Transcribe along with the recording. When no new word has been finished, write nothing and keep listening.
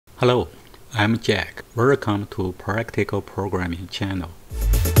Hello, I'm Jack. Welcome to Practical Programming channel.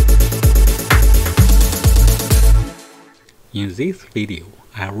 In this video,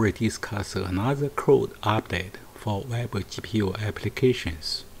 I will discuss another code update for WebGPU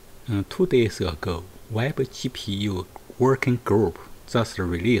applications. 2 days ago, WebGPU Working Group just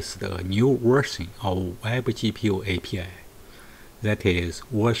released a new version of WebGPU API, that is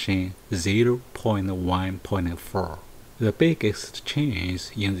version 0.1.4. The biggest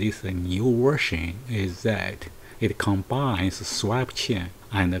change in this new version is that it combines swap chain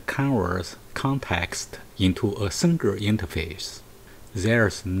and canvas context into a single interface.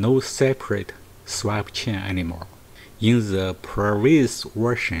 There's no separate swap chain anymore. In the previous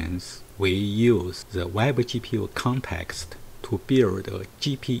versions, we use the WebGPU context to build a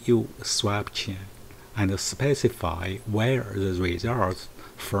GPU swap chain and specify where the results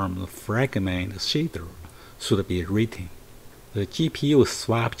from the fragment shader should be written. The GPU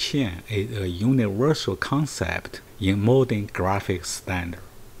swap chain is a universal concept in modern graphics standard.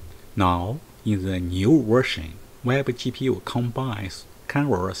 Now, in the new version, WebGPU combines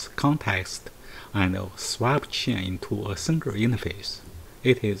canvas context and swap chain into a single interface.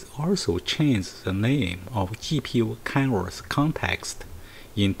 It has also changed the name of GPU canvas context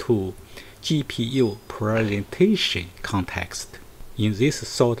into GPU presentation context. In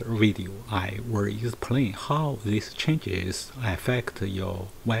this short video, I will explain how these changes affect your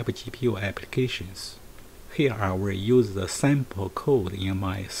WebGPU applications. Here I will use the sample code in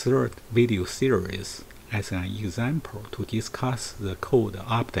my third video series as an example to discuss the code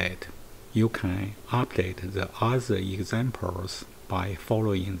update. You can update the other examples by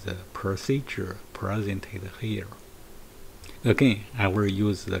following the procedure presented here. Again, I will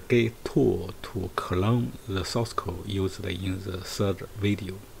use the Git tool to clone the source code used in the third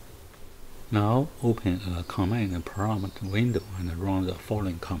video. Now open a command prompt window and run the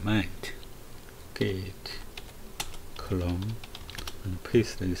following command: git clone and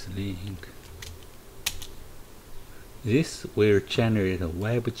paste this link. This will generate a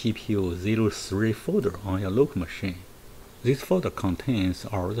WebGPU 03 folder on your local machine. This folder contains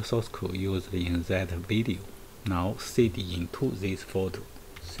all the source code used in that video. Now cd into this folder,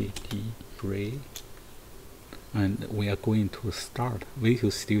 cd3, and we are going to start Visual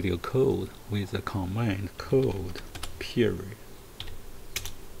Studio Code with the command code period.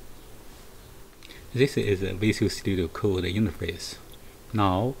 This is a Visual Studio Code interface.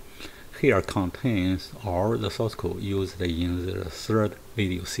 Now here contains all the source code used in the third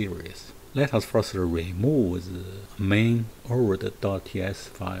video series. Let us first remove the main old.ts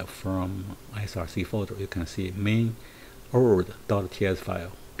file from src folder. You can see main old.ts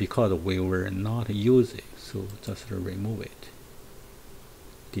file because we will not use it, so just remove it.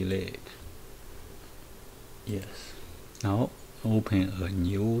 Delete. Yes. Now open a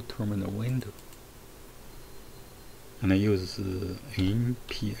new terminal window and use the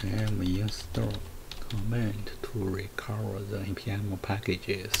npm install command to recover the npm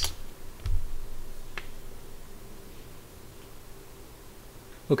packages.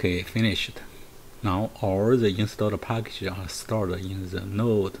 Okay, finished. Now all the installed packages are stored in the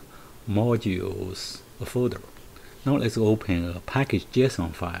node modules folder. Now let's open a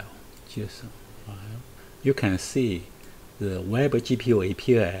package.json file. You can see the WebGPU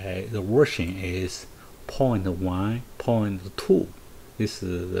API, the version is 0.1.2. This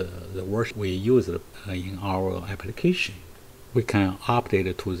is the version we use in our application. We can update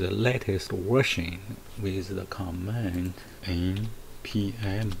it to the latest version with the command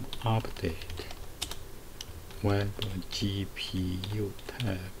npm update WebGPU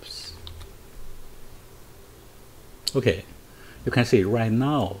tabs. Okay, you can see right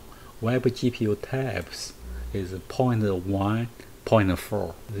now WebGPU tabs is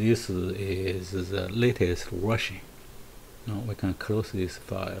 0.1.4. This is the latest version. Now we can close this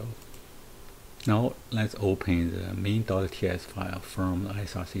file. Now let's open the main.ts file from the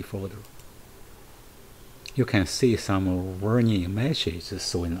src folder. You can see some warning messages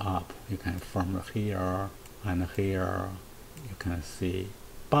showing up. You can from here and here, you can see,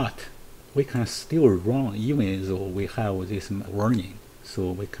 but we can still run even though we have this warning.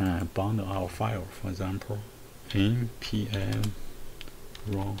 So we can bound our file, for example, npm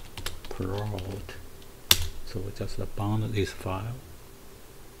run prod. So we just bound this file.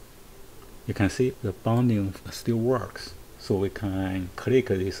 You can see the bounding still works. So we can click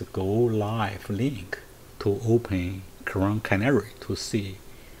this go live link to open Chrome Canary to see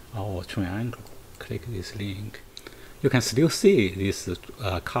our triangle. Click this link. You can still see this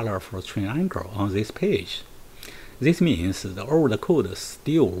colorful triangle on this page. This means the old code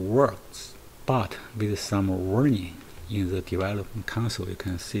still works, but with some warning. in the development console, you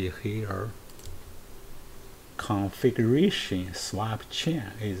can see here configuration swap chain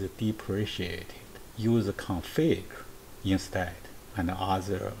is depreciated. Use config instead and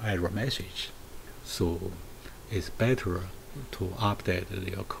other error message. So it's better to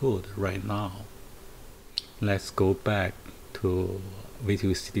update your code right now. Let's go back to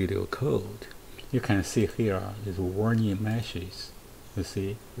Visual Studio Code. You can see here this warning message. You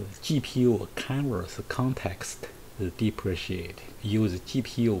see the GPU canvas context is depreciated. Use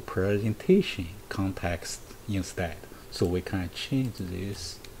GPU presentation context instead. So we can change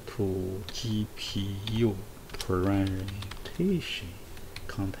this to GPU presentation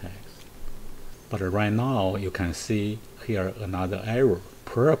context. But right now you can see here another error.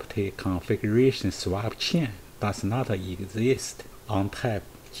 Property configuration swap chain does not exist on type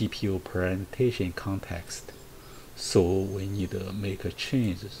GPU presentation context. So we need to make a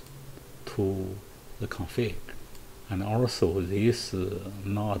change to the config. And also this is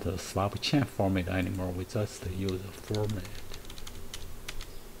not a swap chain format anymore. We just use a format.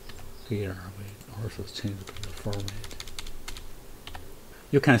 Here we also change to the format.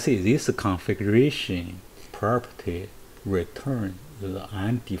 You can see this configuration property return the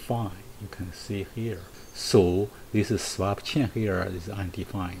undefined. You can see here. So this swap chain here is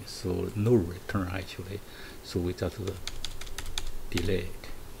undefined, so no return actually. So we just delete.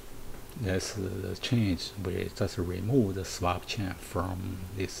 That's the change. We just remove the swap chain from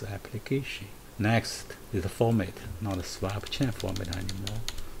this application. Next is the format, not a swap chain format anymore,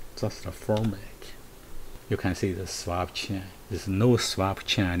 just a format. You can see the swap chain. There's no swap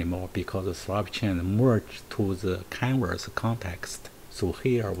chain anymore because the swap chain merged to the canvas context. So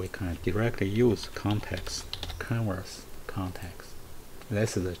here we can directly use context, canvas context.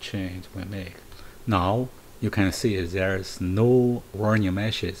 That's the change we make. Now you can see there's no warning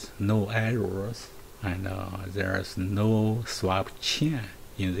message, no errors, and there's no swap chain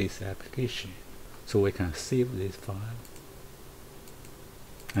in this application. So we can save this file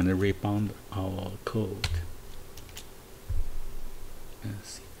and rebound our code. Let's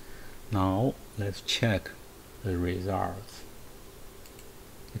see. Now let's check the results.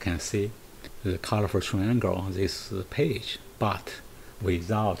 You can see the colorful triangle on this page, but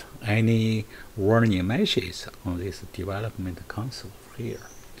without any warning message on this development console here.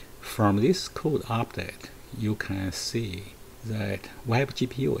 From this code update, you can see that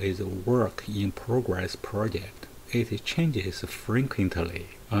WebGPU is a work in progress project. It changes frequently.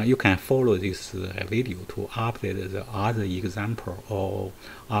 You can follow this video to update the other example or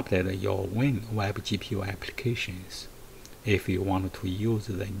update your own WebGPU applications. If you want to use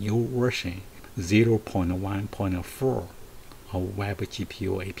the new version 0.1.4 of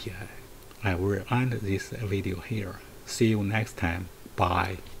WebGPU API. I will end this video here. See you next time.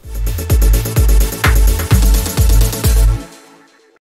 Bye.